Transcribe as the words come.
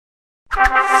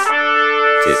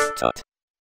TipTut.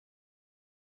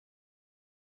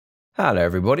 Hello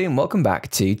everybody and welcome back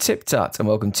to TipTut and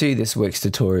welcome to this Wix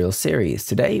tutorial series.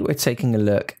 Today we're taking a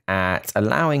look at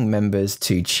allowing members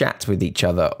to chat with each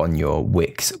other on your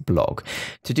Wix blog.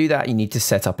 To do that you need to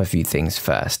set up a few things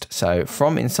first. So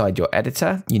from inside your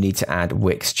editor you need to add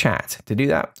Wix Chat. To do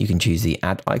that you can choose the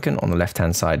add icon on the left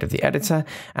hand side of the editor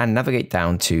and navigate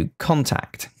down to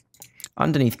Contact.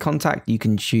 Underneath Contact you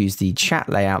can choose the chat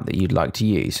layout that you'd like to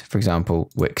use. For example,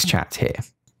 Wix Chat here.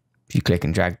 If you click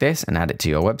and drag this and add it to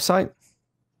your website,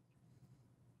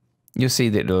 you'll see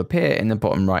that it'll appear in the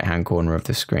bottom right hand corner of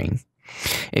the screen.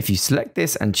 If you select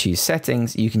this and choose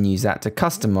settings, you can use that to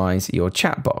customize your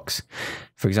chat box.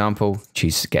 For example,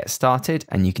 choose Get Started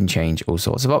and you can change all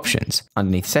sorts of options.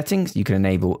 Underneath settings, you can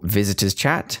enable visitors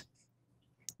chat.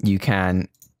 You can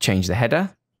change the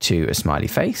header to a smiley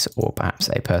face or perhaps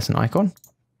a person icon.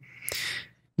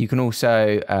 You can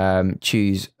also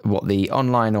choose what the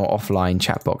online or offline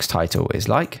chat box title is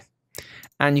like.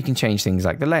 And you can change things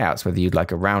like the layouts, whether you'd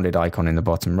like a rounded icon in the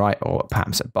bottom right or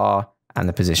perhaps a bar, and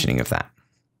the positioning of that.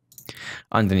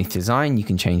 Underneath design, you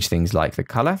can change things like the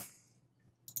color,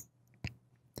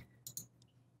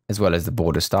 as well as the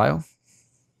border style,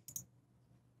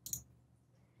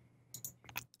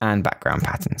 and background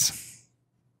patterns.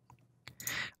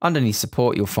 Underneath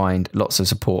support, you'll find lots of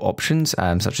support options,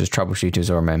 such as troubleshooters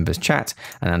or a members chat.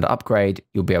 And under upgrade,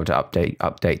 you'll be able to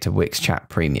update to Wix Chat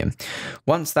Premium.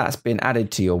 Once that's been added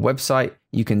to your website,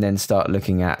 you can then start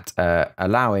looking at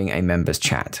allowing a members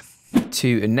chat.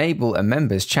 To enable a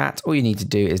members chat, all you need to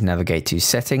do is navigate to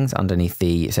settings underneath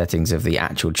the settings of the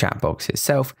actual chat box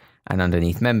itself. And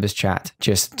underneath members chat,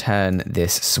 just turn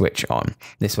this switch on.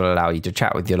 This will allow you to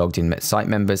chat with your logged in site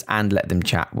members and let them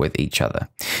chat with each other.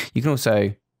 You can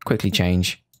also quickly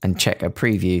change and check a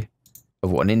preview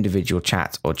of what an individual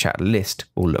chat or chat list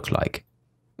will look like.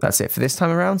 That's it for this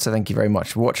time around, so thank you very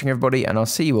much for watching everybody, and I'll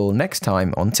see you all next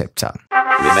time on TipTut.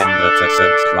 Remember to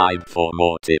subscribe for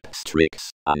more tips,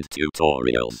 tricks, and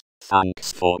tutorials.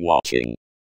 Thanks for watching.